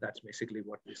 That's basically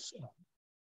what this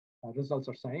results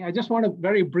are saying. I just want to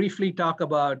very briefly talk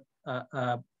about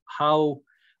how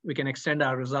we can extend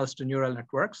our results to neural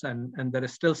networks, and there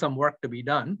is still some work to be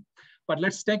done. But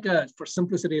let's take for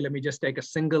simplicity, let me just take a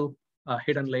single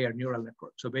hidden layer neural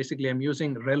network. So basically I'm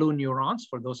using ReLU neurons,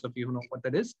 for those of you who know what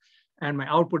that is. And my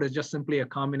output is just simply a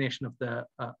combination of the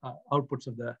outputs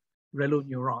of the ReLU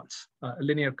neurons, a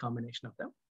linear combination of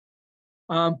them.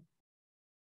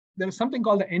 There is something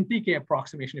called the NTK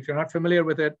approximation. If you're not familiar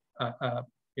with it,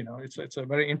 it's a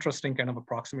very interesting kind of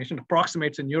approximation. It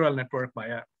approximates a neural network by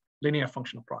a linear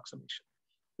function approximation.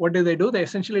 What do? They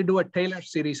essentially do a Taylor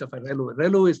series of a ReLU.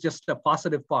 ReLU is just a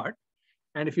positive part.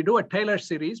 And if you do a Taylor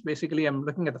series, basically I'm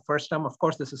looking at the first term. Of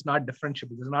course, this is not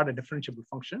differentiable. This is not a differentiable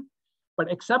function.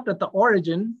 But except at the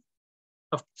origin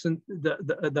of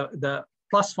the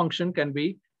plus function can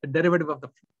be, the derivative of the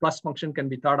plus function can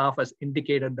be thought of as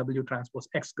indicated W transpose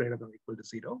X greater than or equal to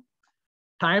 0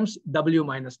 times W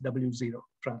minus W0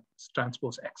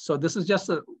 transpose X. So this is just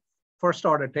a first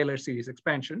order Taylor series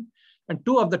expansion. And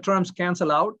two of the terms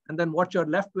cancel out. And then what you're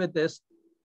left with is,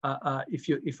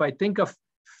 if I think of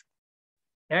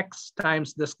X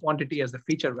times this quantity as the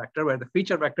feature vector, where the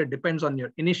feature vector depends on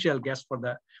your initial guess for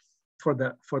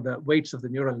the weights of the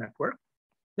neural network,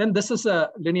 then this is a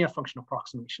linear function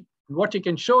approximation. And what you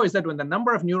can show is that when the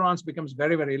number of neurons becomes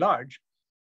very, very large,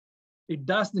 it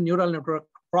does the neural network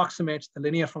approximates the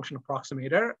linear function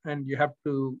approximator, and you have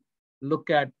to look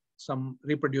at some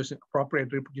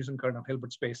appropriate reproducing kernel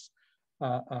Hilbert space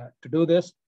to do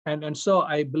this. And so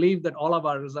I believe that all of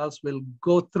our results will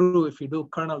go through, if you do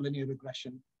kernel linear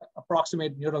regression,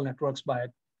 approximate neural networks by a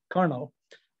kernel,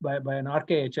 by an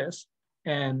RKHS,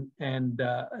 and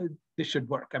this should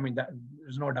work. I mean,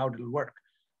 there's no doubt it'll work.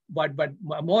 But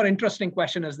a more interesting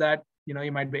question is that,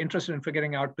 you might be interested in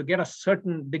figuring out, to get a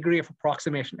certain degree of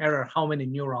approximation error, how many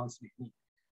neurons do you need?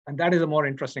 And that is a more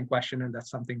interesting question, and that's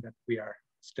something that we are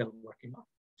still working on.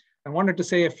 I wanted to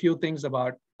say a few things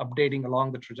about updating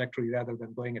along the trajectory rather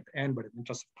than going at the end, but in the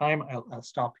interest of time, I'll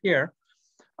stop here.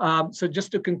 So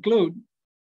just to conclude,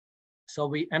 so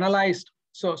we analyzed,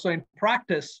 so in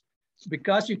practice,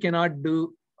 because you cannot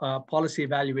do policy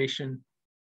evaluation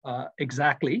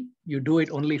exactly, you do it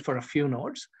only for a few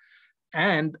nodes.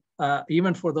 And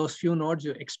even for those few nodes,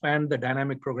 you expand the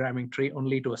dynamic programming tree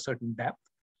only to a certain depth.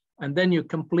 And then you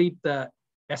complete the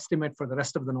estimate for the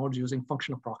rest of the nodes using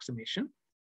function approximation.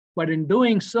 But in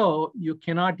doing so, you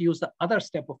cannot use the other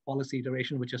step of policy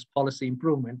iteration, which is policy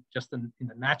improvement, just in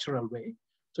the natural way.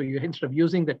 So you, instead of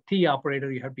using the T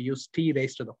operator, you have to use T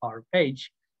raised to the power of H.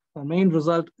 The main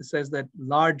result says that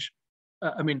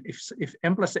if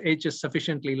M plus H is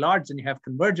sufficiently large, then you have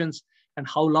convergence, and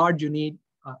how large you need,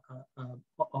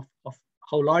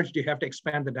 how large do you have to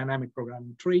expand the dynamic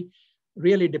programming tree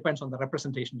really depends on the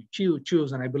representation you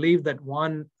choose. And I believe that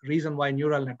one reason why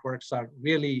neural networks are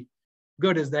really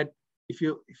good is that if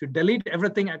you delete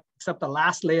everything except the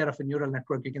last layer of a neural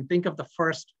network, you can think of the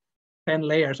first 10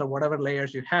 layers or whatever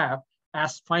layers you have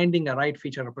as finding a right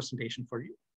feature representation for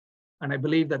you. And I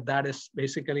believe that that is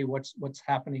basically what's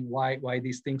happening, why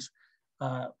these things,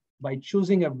 by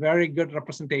choosing a very good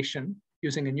representation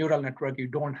using a neural network, you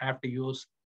don't have to use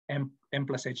M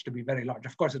plus H to be very large.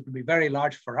 Of course, it will be very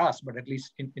large for us, but at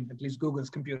least at least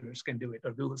Google's computers can do it,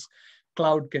 or Google's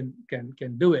cloud can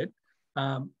do it.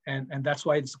 And that's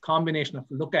why it's a combination of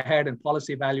look ahead and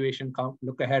policy evaluation,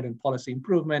 look ahead and policy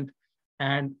improvement,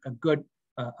 and a good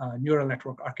neural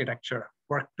network architecture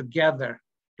work together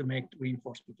to make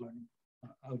reinforcement learning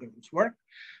algorithms work.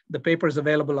 The paper is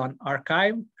available on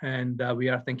archive, and we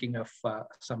are thinking of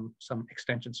some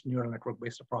extensions, neural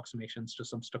network-based approximations to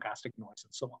some stochastic noise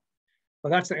and so on. So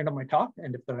that's the end of my talk.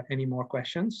 And if there are any more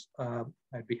questions,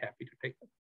 I'd be happy to take them.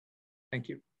 Thank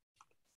you.